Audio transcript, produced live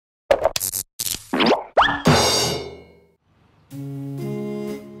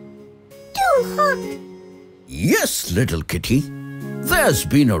hot. Yes, little kitty. There's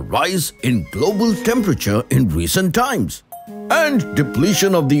been a rise in global temperature in recent times, and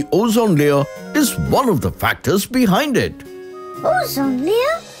depletion of the ozone layer is one of the factors behind it. Ozone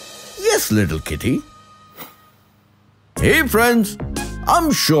layer? Yes, little kitty. Hey friends,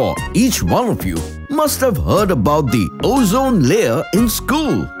 I'm sure each one of you must have heard about the ozone layer in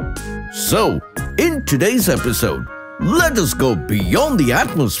school. So, in today's episode, let us go beyond the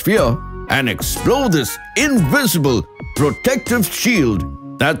atmosphere and explore this invisible protective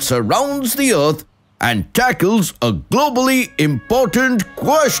shield that surrounds the Earth and tackles a globally important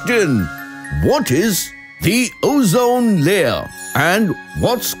question. What is the ozone layer and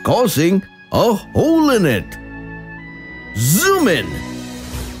what's causing a hole in it? Zoom in!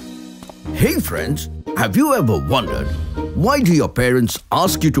 Hey friends, have you ever wondered why do your parents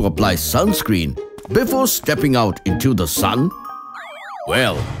ask you to apply sunscreen before stepping out into the sun?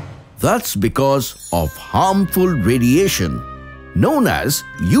 Well, that's because of harmful radiation known as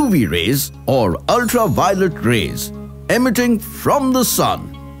UV rays or ultraviolet rays emitting from the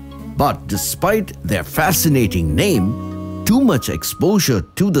sun. But despite their fascinating name, too much exposure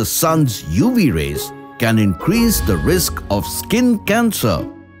to the sun's UV rays can increase the risk of skin cancer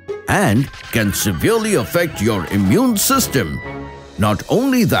and can severely affect your immune system. Not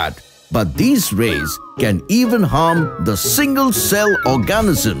only that, but these rays can even harm the single-cell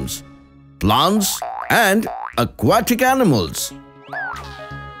organisms, plants, and aquatic animals.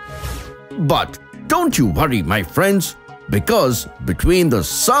 But don't you worry, my friends, because between the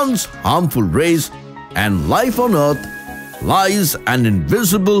sun's harmful rays and life on Earth lies an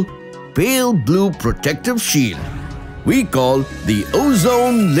invisible, pale blue protective shield we call the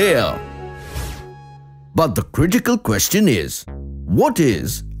ozone layer. But the critical question is, what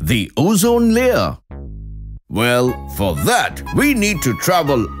is the ozone layer? Well, for that, we need to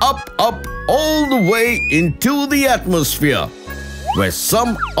travel up all the way into the atmosphere, where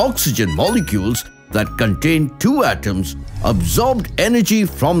some oxygen molecules that contain two atoms absorbed energy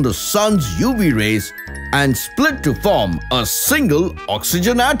from the sun's UV rays and split to form a single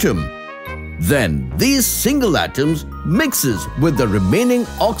oxygen atom. Then these single atoms mixes with the remaining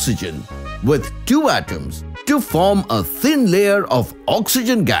oxygen with two atoms to form a thin layer of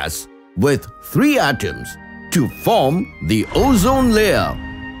oxygen gas with three atoms to form the ozone layer.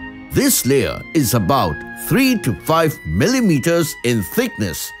 This layer is about 3 to 5 millimeters in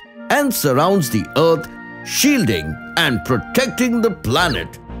thickness and surrounds the Earth, shielding and protecting the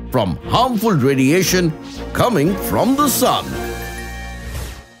planet from harmful radiation coming from the sun.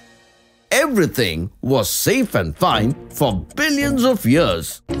 Everything was safe and fine for billions of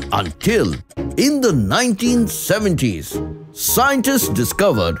years until in the 1970s, scientists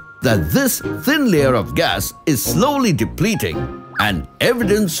discovered that this thin layer of gas is slowly depleting, and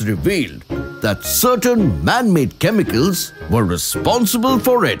evidence revealed that certain man-made chemicals were responsible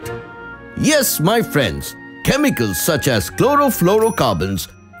for it. Yes, my friends, chemicals such as chlorofluorocarbons,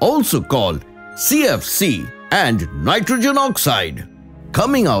 also called CFC, and nitrogen oxide,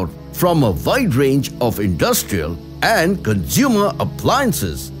 coming out from a wide range of industrial and consumer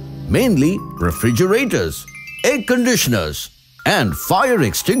appliances, mainly refrigerators, air conditioners, and fire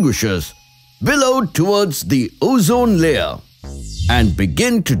extinguishers, billowed towards the ozone layer and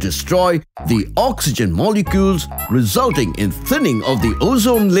begin to destroy the oxygen molecules, resulting in thinning of the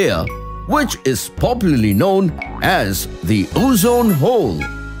ozone layer, which is popularly known as the ozone hole.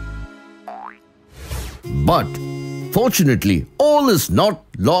 But fortunately, all is not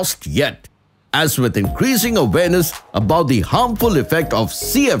lost yet, as with increasing awareness about the harmful effect of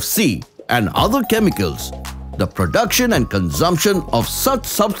CFC and other chemicals, the production and consumption of such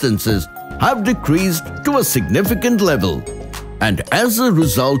substances have decreased to a significant level. And as a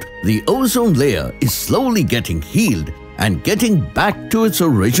result, the ozone layer is slowly getting healed and getting back to its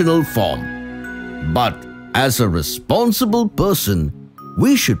original form. But as a responsible person,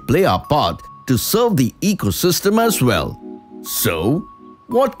 we should play our part to serve the ecosystem as well. So,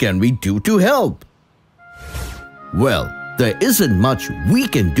 what can we do to help? Well, there isn't much we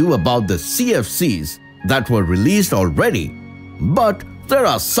can do about the CFCs that were released already, but there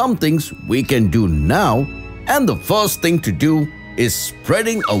are some things we can do now, and the first thing to do is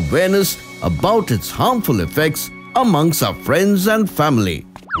spreading awareness about its harmful effects amongst our friends and family.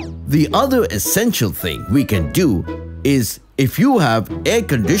 The other essential thing we can do is, if you have air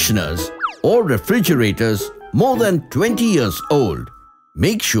conditioners or refrigerators more than 20 years old,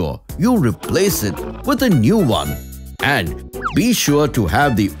 make sure you replace it with a new one, and be sure to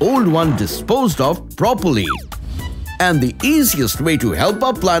have the old one disposed of properly. And the easiest way to help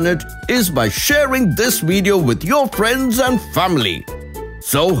our planet is by sharing this video with your friends and family.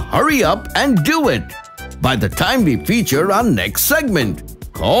 So hurry up and do it by the time we feature our next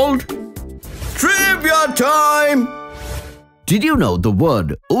segment called Trivia Time! Did you know the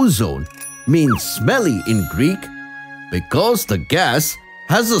word ozone means smelly in Greek? Because the gas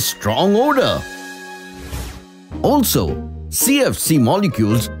has a strong odor. Also, CFC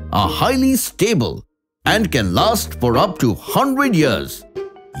molecules are highly stable and can last for up to 100 years.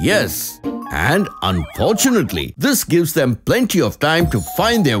 Yes, and unfortunately, this gives them plenty of time to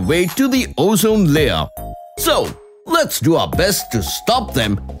find their way to the ozone layer. So, let's do our best to stop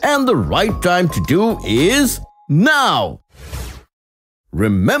them, and the right time to do is now.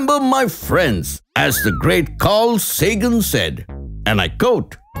 Remember, my friends, as the great Carl Sagan said, and I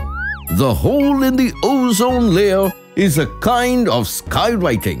quote, "The hole in the ozone layer is a kind of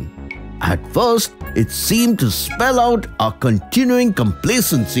skywriting. At first, it seemed to spell out our continuing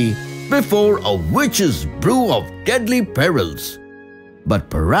complacency before a witch's brew of deadly perils. But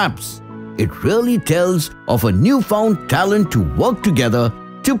perhaps it really tells of a newfound talent to work together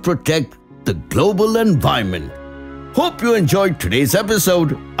to protect the global environment." Hope you enjoyed today's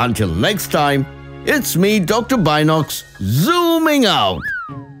episode. Until next time, it's me, Dr. Binocs, zooming out.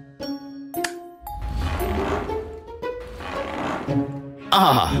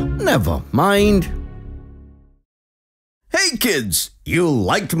 Never mind. Hey kids, you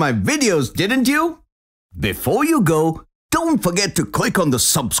liked my videos, didn't you? Before you go, don't forget to click on the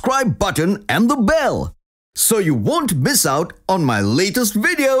subscribe button and the bell so you won't miss out on my latest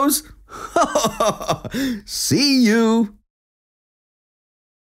videos. See you.